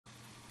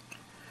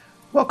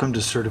Welcome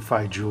to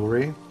Certified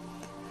Jewelry.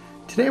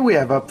 Today we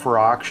have up for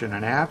auction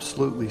an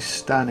absolutely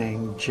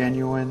stunning,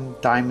 genuine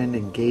diamond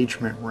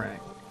engagement ring.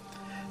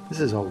 This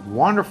is a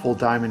wonderful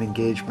diamond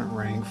engagement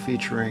ring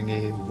featuring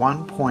a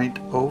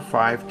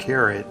 1.05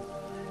 carat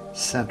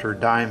center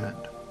diamond.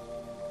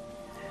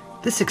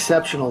 This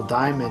exceptional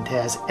diamond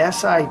has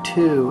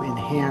Si2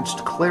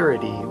 enhanced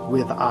clarity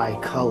with eye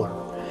color,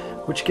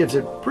 which gives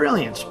it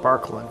brilliant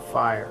sparkle and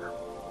fire.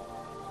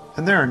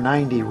 And there are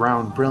 90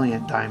 round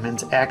brilliant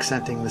diamonds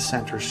accenting the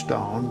center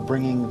stone,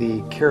 bringing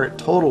the carat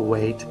total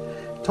weight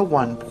to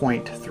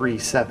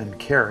 1.37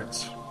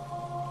 carats.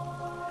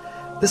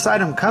 This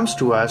item comes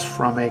to us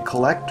from a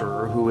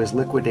collector who is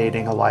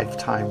liquidating a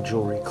lifetime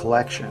jewelry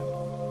collection.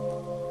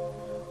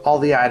 All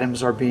the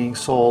items are being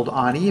sold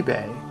on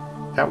eBay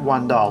at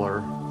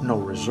 $1, no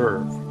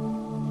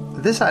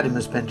reserve. This item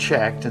has been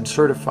checked and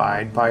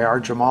certified by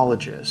our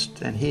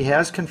gemologist, and he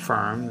has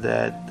confirmed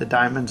that the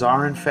diamonds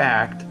are in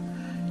fact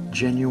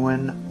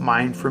genuine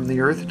mined from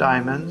the earth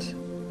diamonds.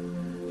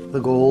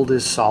 The gold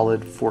is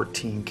solid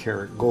 14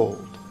 karat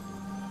gold.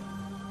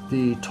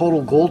 The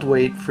total gold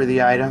weight for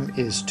the item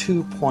is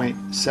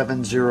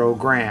 2.70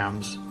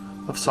 grams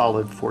of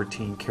solid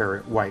 14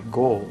 karat white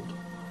gold.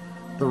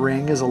 The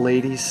ring is a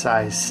lady's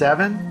size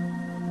 7,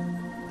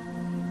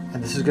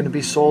 and this is going to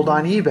be sold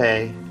on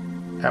eBay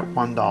at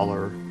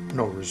 $1,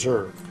 no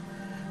reserve.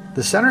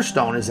 The center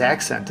stone is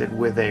accented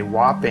with a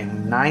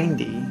whopping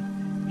 90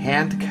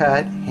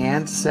 hand-cut,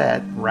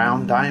 hand-set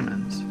round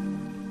diamonds.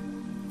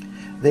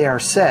 They are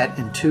set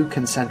in 2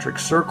 concentric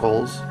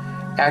circles,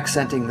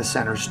 accenting the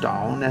center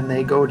stone, and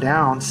they go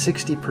down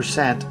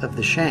 60% of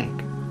the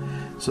shank,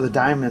 so the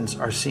diamonds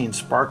are seen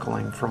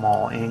sparkling from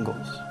all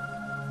angles.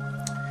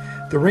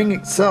 The ring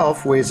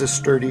itself weighs a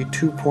sturdy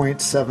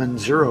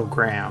 2.70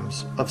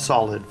 grams of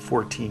solid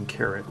 14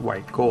 karat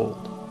white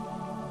gold.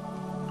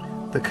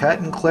 The cut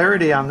and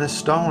clarity on this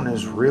stone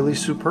is really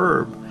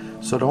superb,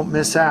 so don't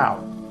miss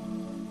out.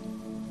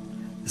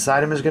 This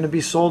item is going to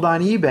be sold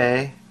on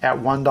eBay at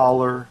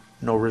 $1,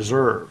 no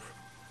reserve.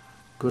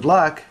 Good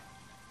luck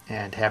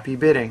and happy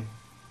bidding.